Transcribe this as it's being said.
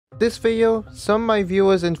This video, some of my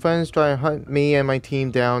viewers and friends try to hunt me and my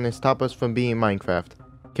team down and stop us from being Minecraft.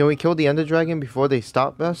 Can we kill the Ender Dragon before they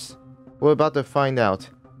stop us? We're about to find out.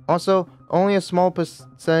 Also, only a small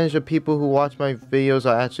percentage of people who watch my videos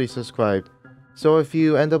are actually subscribed. So if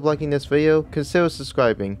you end up liking this video, consider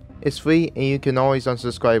subscribing. It's free and you can always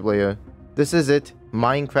unsubscribe later. This is it,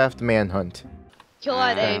 Minecraft Manhunt. Kill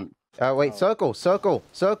at A. Wait, circle. Circle.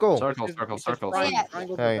 Hey,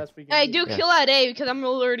 do kill at A because I'm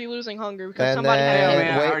already losing hunger because somebody Hey, had man,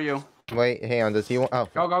 a how are you? Wait, hang on, does he want... Oh.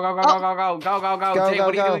 Go. Go, Jake, go, what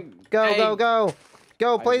are you doing? Hey.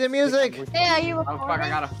 Go, play the music! Hey, are you Oh, fuck, I recording?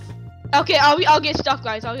 got him. Okay, I'll get stuff,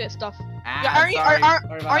 guys. I'll get stuff. Ah, Are you- sorry. are-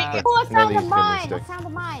 Sorry about are you- that. Oh, I found a Nobody's mine. I finished found a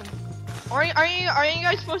mine. Are you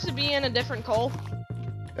guys supposed to be in a different call?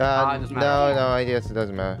 it doesn't matter. No, I guess it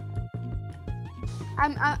doesn't matter.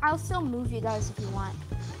 I'll still move you guys if you want.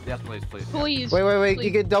 Yes, please. Please. Wait, please. you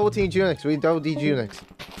get double team Unix. We double team Unix.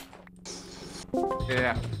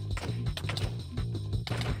 Yeah.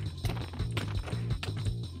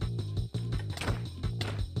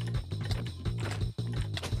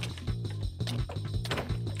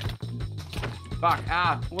 Fuck,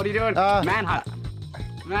 what are you doing? Manhunt.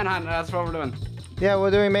 Manhunt, that's what we're doing. Yeah, we're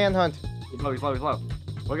doing manhunt. He's slow.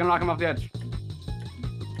 We're gonna knock him off the edge.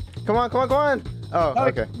 Come on. Oh,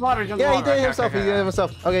 okay. Water, jump Yeah, he water. did it Okay,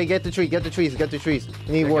 himself. Okay, get the trees. You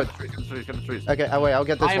need wood. Get the trees. Okay, wait, I'll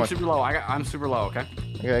get this I am one. super low. I'm super low, okay?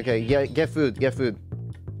 Okay, yeah, get food.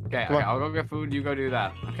 Okay, Come on. I'll go get food, you go do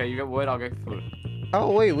that. Okay, you get wood, I'll get food.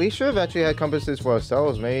 Oh, wait, we should have actually had compasses for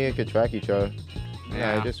ourselves. Maybe it could track each other.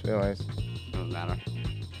 Yeah, I Yeah. just realized. Doesn't matter.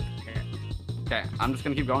 Okay, I'm just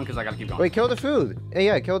gonna keep going because I gotta keep going. Wait, kill the food.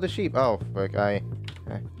 Yeah, kill the sheep. Oh, frick, I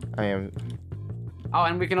am... Oh,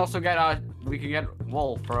 and we can also get we can get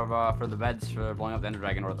wool for the beds for blowing up the Ender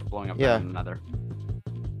Dragon or blowing up Yeah. the Nether.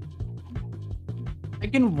 I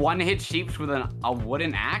can one-hit sheep with a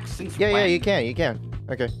wooden axe since Yeah, when? you can.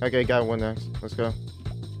 Okay, got one next. Let's go.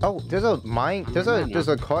 Oh, there's a mine. There's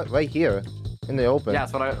a cart right here in the open. Yeah,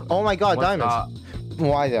 that's what I. Oh my God, what's, diamonds.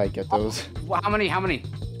 Why did I get those? How many? 2.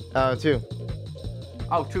 Oh,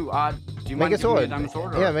 2. Do you Make mind a giving me sword. a diamond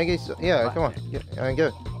sword? Or? Yeah, make it. Yeah, come on. Yeah, I'm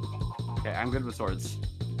good. Okay, I'm good with swords.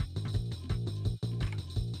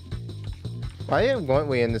 Why weren't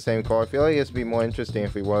we in the same car? I feel like it'd be more interesting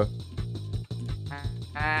if we were.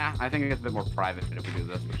 I think it gets a bit more private if we do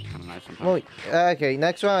this, which is kind of nice sometimes. Well, okay,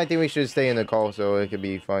 next round I think we should stay in the call so it could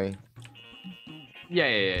be funny.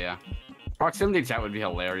 Yeah. Proximity chat would be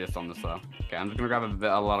hilarious on this though. Okay, I'm just gonna grab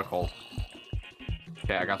a lot of coal.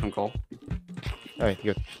 Okay, I got some coal. Alright,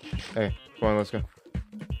 good. Okay, come on, let's go.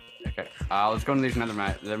 Okay, let's go to these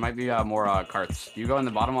nether. There might be more carts. You go in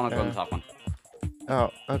the bottom one, I'll go in the top one.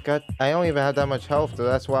 Oh God, I don't even have that much health, so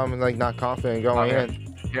that's why I'm like not confident going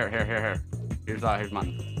in. Here. Here's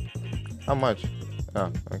mine. How much?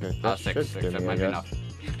 Oh, okay. That 6. should give That me, might I be guess. enough.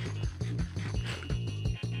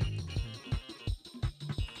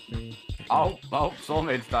 Oh,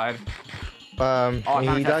 soulmates died. Oh,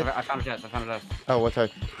 I died? found a chest. Oh, what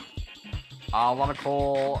type? A lot of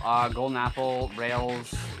coal, golden apple,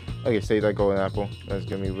 rails. Okay, save that golden apple. That's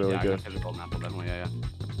gonna be really Yeah, good. I gotta save the golden apple, definitely, yeah.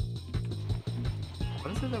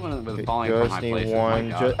 What is it that when Okay, falling from just high need places? one.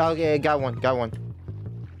 My God. Okay, I got one.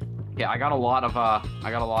 Yeah, I got a lot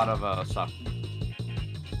of stuff.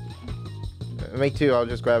 Make 2. I'll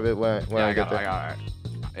just grab it when I get there.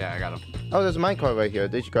 I got them. Oh, there's a minecart right here.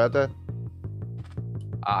 Did you grab that?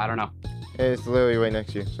 I don't know. It's literally right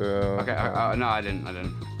next to you. So. Okay, no, I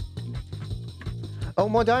didn't. Oh,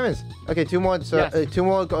 more diamonds. Okay, 2 more. So, Yes. 2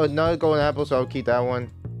 more. Another golden apple. So I'll keep that one.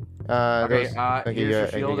 Okay, those- here's your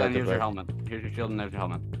I shield got and the here's your bread. helmet. Here's your shield and there's your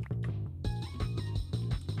helmet.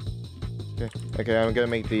 Okay, I'm gonna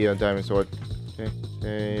make the diamond sword. Okay.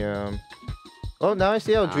 Oh, now I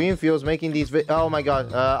see how Dream feels making these. Oh my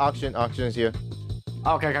God. Auction is here.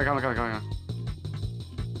 Okay, come on.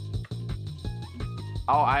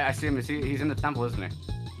 Oh, I see him. He's in the temple, isn't he?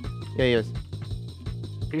 Yeah, he is.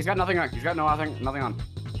 He's got nothing on. He's got nothing on.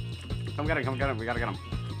 Come get him. We gotta get him.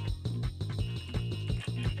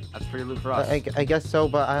 That's free loot for us. I guess so,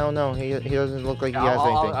 but I don't know. He doesn't look like he has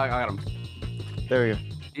anything. I got him. There we go.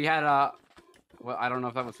 He had well, I don't know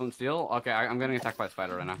if that was flint steel. Okay, I'm getting attacked by a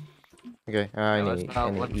spider right now. Okay, Let's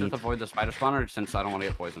need just avoid the spider spawner since I don't want to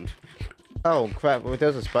get poisoned. Oh crap!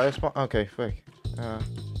 There's a spider spawn. Okay, frick. I'm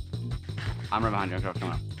right behind you. I'm coming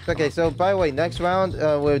up. Okay, so by the way, next round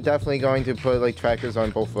we're definitely going to put like trackers on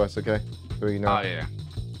both of us. Okay, so you know. Oh yeah.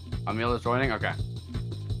 Emil is joining. Okay.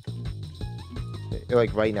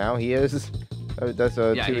 Like right now, he is. That's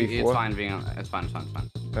a yeah, 2v4. it's fine being. It's fine.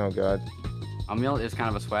 Oh God. Emil is kind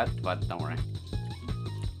of a sweat, but don't worry.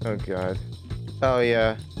 Oh God. Oh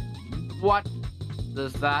yeah. What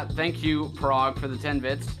does that? Thank you, Prague, for the 10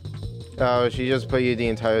 bits. Oh, she just put you the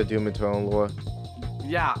entire Doom Eternal lore.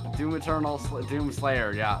 Yeah, Doom Eternal, Doom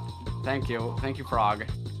Slayer. Yeah, thank you, Prague.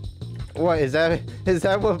 What is that? Is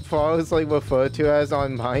that what Frog's like referred to as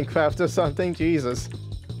on Minecraft or something? Jesus,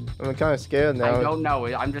 I'm kind of scared now. I don't know.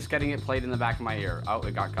 I'm just getting it played in the back of my ear. Oh,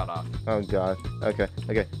 it got cut off. Oh God. Okay.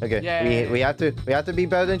 Yay. We have to be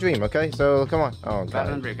better than Dream. Okay. So come on. Oh God.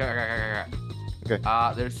 Better than Dream. Okay.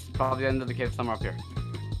 There's probably the end of the cave somewhere up here.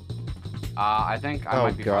 I think I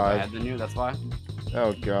might be farther ahead than you. That's why.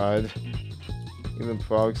 Oh God. Even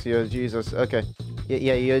Frog's here. Jesus. Okay.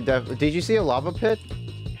 Yeah. You did you see a lava pit?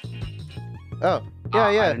 Oh, yeah.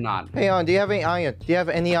 I did not. Hey, do you have any iron? Do you have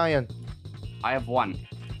any iron? I have 1.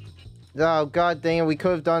 Oh, God dang it, we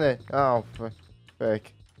could have done it. Oh,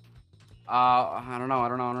 frick. I don't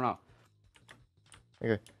know.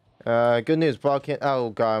 Okay. Good news, Brock can't.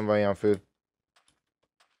 Oh, God, I'm running out of food.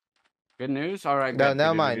 Good news? Alright, No,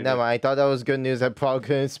 never mind. I thought that was good news that Brock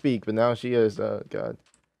couldn't speak, but now she is. Oh, God.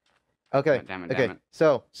 Okay. Damn okay. it.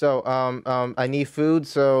 So, I need food,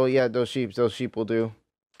 so yeah, those sheep will do.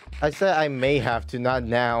 I said I may have to, not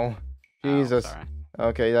now. Jesus. Oh,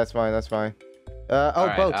 okay, that's fine.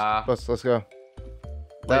 Alright, boats. Let's go.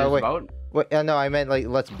 Wait. Boat? Wait, no, I meant like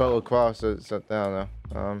let's boat across. So I don't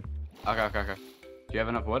know. Okay. Do you have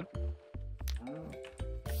enough wood?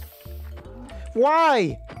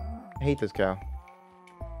 Why? I hate this cow.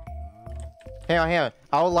 Hang on.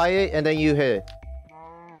 I'll light it and then you hit it.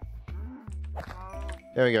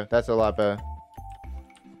 There we go. That's a lot better.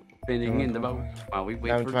 Spinning in the boat while we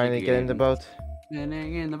wait I'm for trying to get in the boat.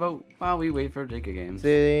 Spinning in the boat while we wait for Dicky Games.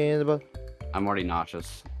 Sitting in the boat. I'm already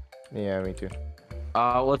nauseous. Yeah, me too.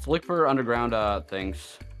 Let's look for underground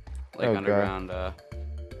things. Like underground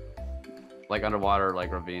like underwater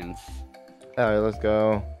like ravines. Alright, let's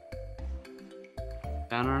go.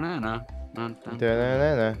 Da-na-na-na.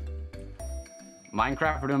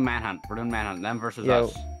 Minecraft, we're doing Manhunt. Them versus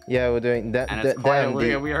us. Yeah, we're doing that. And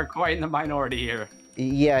we are quite in the minority here.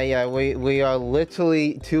 Yeah, we are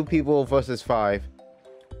literally 2 people versus 5.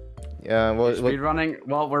 Yeah, speedrunning.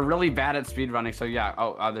 Well, we're really bad at speedrunning, so yeah.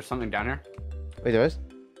 Oh, there's something down here. Wait, there is?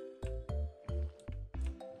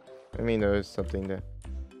 I mean, there is something there.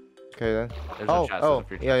 Okay then. There's a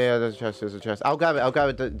chest. Yeah, there's a chest. I'll grab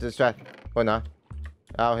it. This chest. Or not.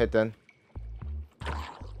 I'll hit then.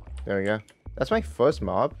 There we go. That's my first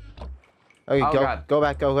mob. Okay, go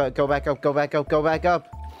back up.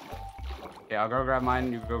 Yeah, I'll go grab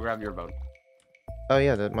mine. You go grab your boat. Oh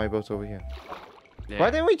yeah, my boat's over here. Yeah.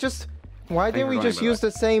 Why didn't we just use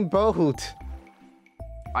the same boat?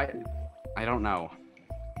 I don't know.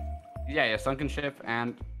 Yeah, sunken ship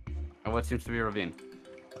and what seems to be a ravine.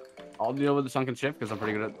 I'll deal with the sunken ship because I'm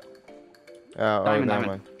pretty good at.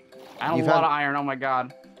 Diamond. I have a lot of iron. Oh my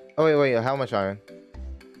God. Oh wait. How much iron?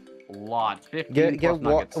 Lots. 15 plus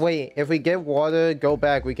nuggets. Wait, if we get water, go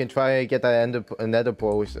back. We can try to get that nether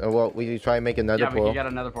portal. Well, we try and make a nether portal. Yeah, we can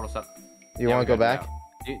get another portal set. You want to go back?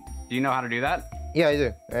 Do you know how to do that? Yeah, I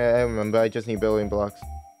do. I remember. I just need building blocks.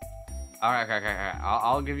 All right, okay.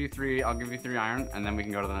 I'll give you 3. I'll give you 3 iron, and then we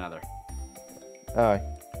can go to the nether. All right.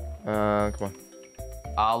 Come on.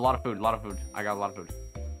 A lot of food. I got a lot of food.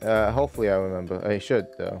 Hopefully I remember. I should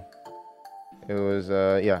though. It was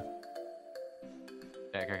yeah.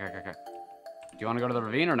 Okay. Do you want to go to the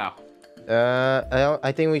ravine or no?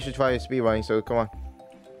 I think we should try speed running. So come on.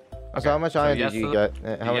 Okay. So how much iron did you get?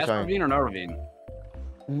 How much iron? Ravine or no ravine?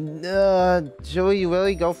 Should we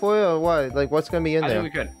really go for it or what? Like, what's gonna be in there? I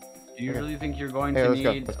think we could. Do you really think you're going to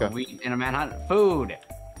need wheat in a manhunt?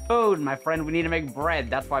 Food, my friend. We need to make bread.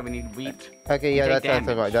 That's why we need wheat. Okay, yeah,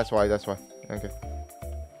 that's why. Okay.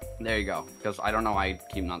 There you go. Because I don't know why I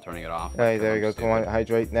keep not turning it off. Hey, there you go. Come on,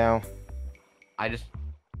 hydrate now. I just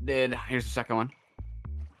did. Here's the second one.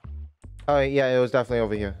 Oh yeah, it was definitely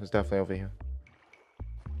over here.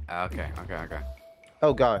 Okay.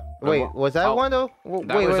 Oh God. Wait, was that one though? Wait.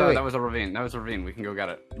 That was a ravine. We can go get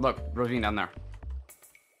it. Look, ravine down there.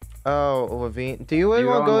 Oh, a ravine. Do you really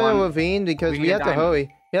want to go in a ravine? Because we have to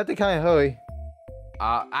hurry. You have to kind of hurry.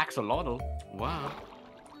 Axolotl. Wow.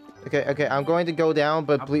 Okay. I'm going to go down,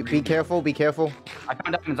 but be careful. I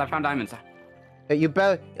found diamonds. You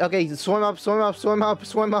better. Okay, swim up. No,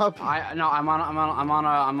 I'm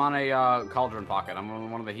on a cauldron pocket. I'm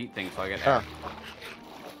on one of the heat things, so I get air.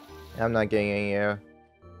 I'm not getting any air.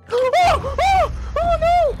 Oh no!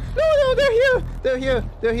 They're here.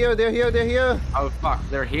 Oh fuck,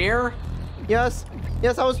 they're here? Yes,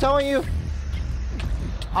 I was telling you.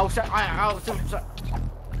 Oh shit!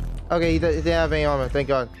 Okay, they have any armor, thank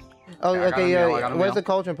God. Oh, yeah, okay, where's the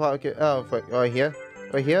cauldron pocket? Oh, right here?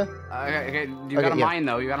 Okay, you gotta mine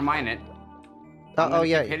though. You gotta mine it. Oh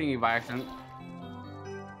yeah. Hitting you by accident.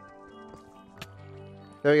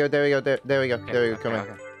 There we go. There we go. There we go. Okay, There we go. okay, Come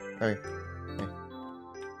okay. on.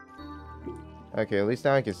 Okay, at least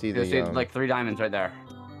now I can see You the. see like 3 diamonds right there.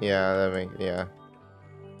 Yeah, that makes yeah.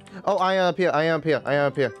 Oh, iron up here. Iron up here. Iron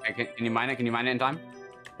up here. Okay, can you mine it? Can you mine it in time?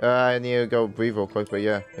 I need to go breathe real quick, but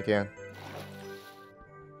yeah, I can.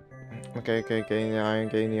 Okay, getting the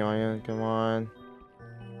iron, come on.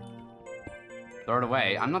 Throw it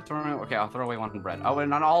away. I'm not throwing it. Okay, I'll throw away 1 bread. Oh, wait,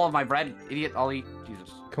 not all of my bread. Idiot, I'll eat.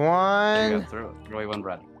 Jesus. Come on. Throw away 1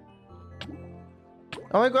 bread.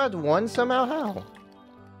 Oh, I grabbed 1 somehow? How?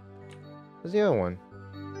 Where's the other one?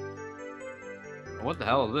 What the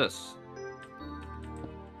hell is this?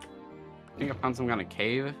 I think I found some kind of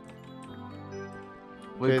cave.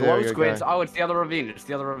 With Okay, glow squids. Oh, it's the other ravine. It's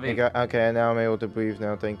the other ravine. Okay, now I'm able to breathe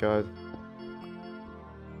now, thank God.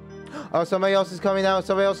 Oh, somebody else is coming down.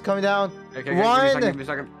 Somebody else is coming down. Okay, Run! give me a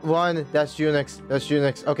second. Run. That's Unix. That's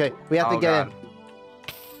Unix. Okay, we have to get in.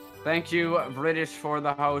 Thank you, British, for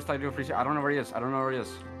the host. I do appreciate. I don't know where he is. I don't know where he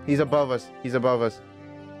is. He's above us. He's above us.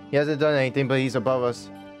 He hasn't done anything, but he's above us.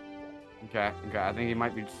 Okay. I think he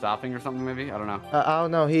might be stopping or something, maybe. I don't know. I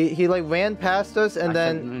don't know. He like ran past us and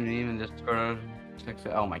then. Even just go to fix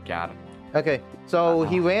it. Oh my God. Okay, so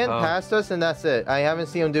he ran past us and that's it. I haven't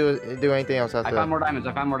seen him do anything else after that. I found more diamonds.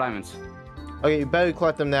 I found more diamonds. Okay, you better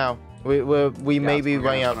collect them now. We may be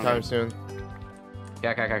running out of time soon.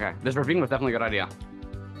 Okay. This ravine was definitely a good idea.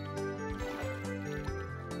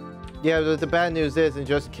 Yeah, the bad news is, in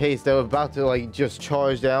just case, they're about to like just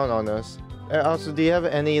charge down on us. Also, do you have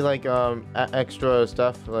any like extra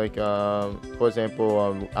stuff, like for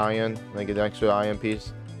example iron, like an extra iron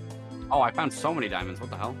piece? Oh, I found so many diamonds. What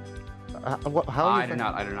the hell? How? I do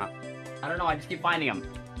not. I don't know. I just keep finding them.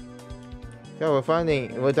 Yeah, we're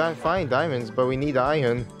finding diamonds, but we need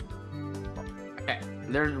iron. Okay.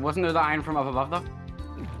 Wasn't there the iron from up above though?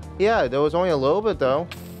 Yeah, there was only a little bit though.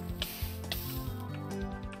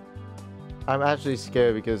 I'm actually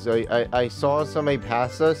scared because I saw somebody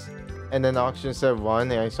pass us, and then the auction said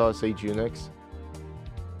run, and I saw it say Unix.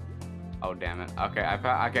 Oh damn it. Okay,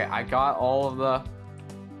 I got all of the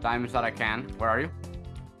diamonds that I can. Where are you?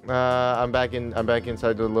 I'm back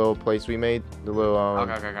inside the little place we made. The little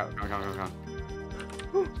Okay.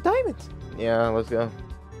 Ooh, diamonds. Yeah, let's go.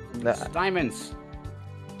 Diamonds.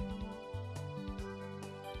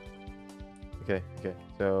 Okay.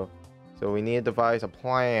 So we need to devise a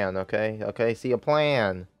plan. Okay. See a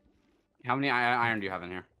plan. How many iron do you have in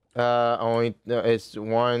here? Only it's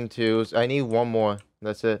 1, 2. I need 1 more.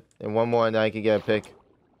 That's it. And 1 more, and then I can get a pick.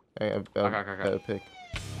 Okay. A pick.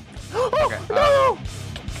 Okay. No!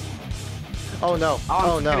 Oh no!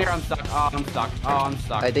 Oh no! I'm stuck.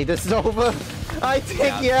 I think this is over. I think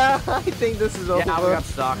I think this is over. Yeah, we got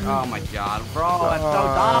stuck. Oh my God, bro, that's so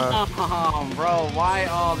dumb, bro. Why?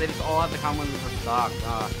 Oh, they just all have to come when we're stuck.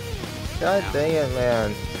 God dang it,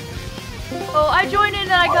 man. Oh, I joined in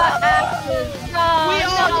and I got axes. We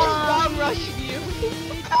all just bomb rushed you.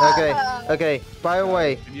 Okay. By the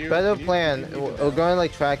way, better plan. We're going to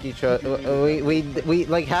like track each other. We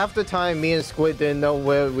like half the time me and Squid didn't know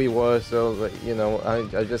where we were, so like, you know, I'm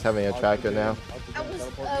just having a tracker now. I was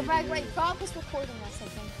right. Bob was recording us, I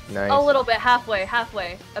think. Nice. A little bit, halfway.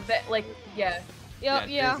 A bit, like, yeah. Yeah.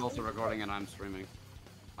 He's also recording and I'm streaming.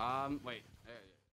 Wait.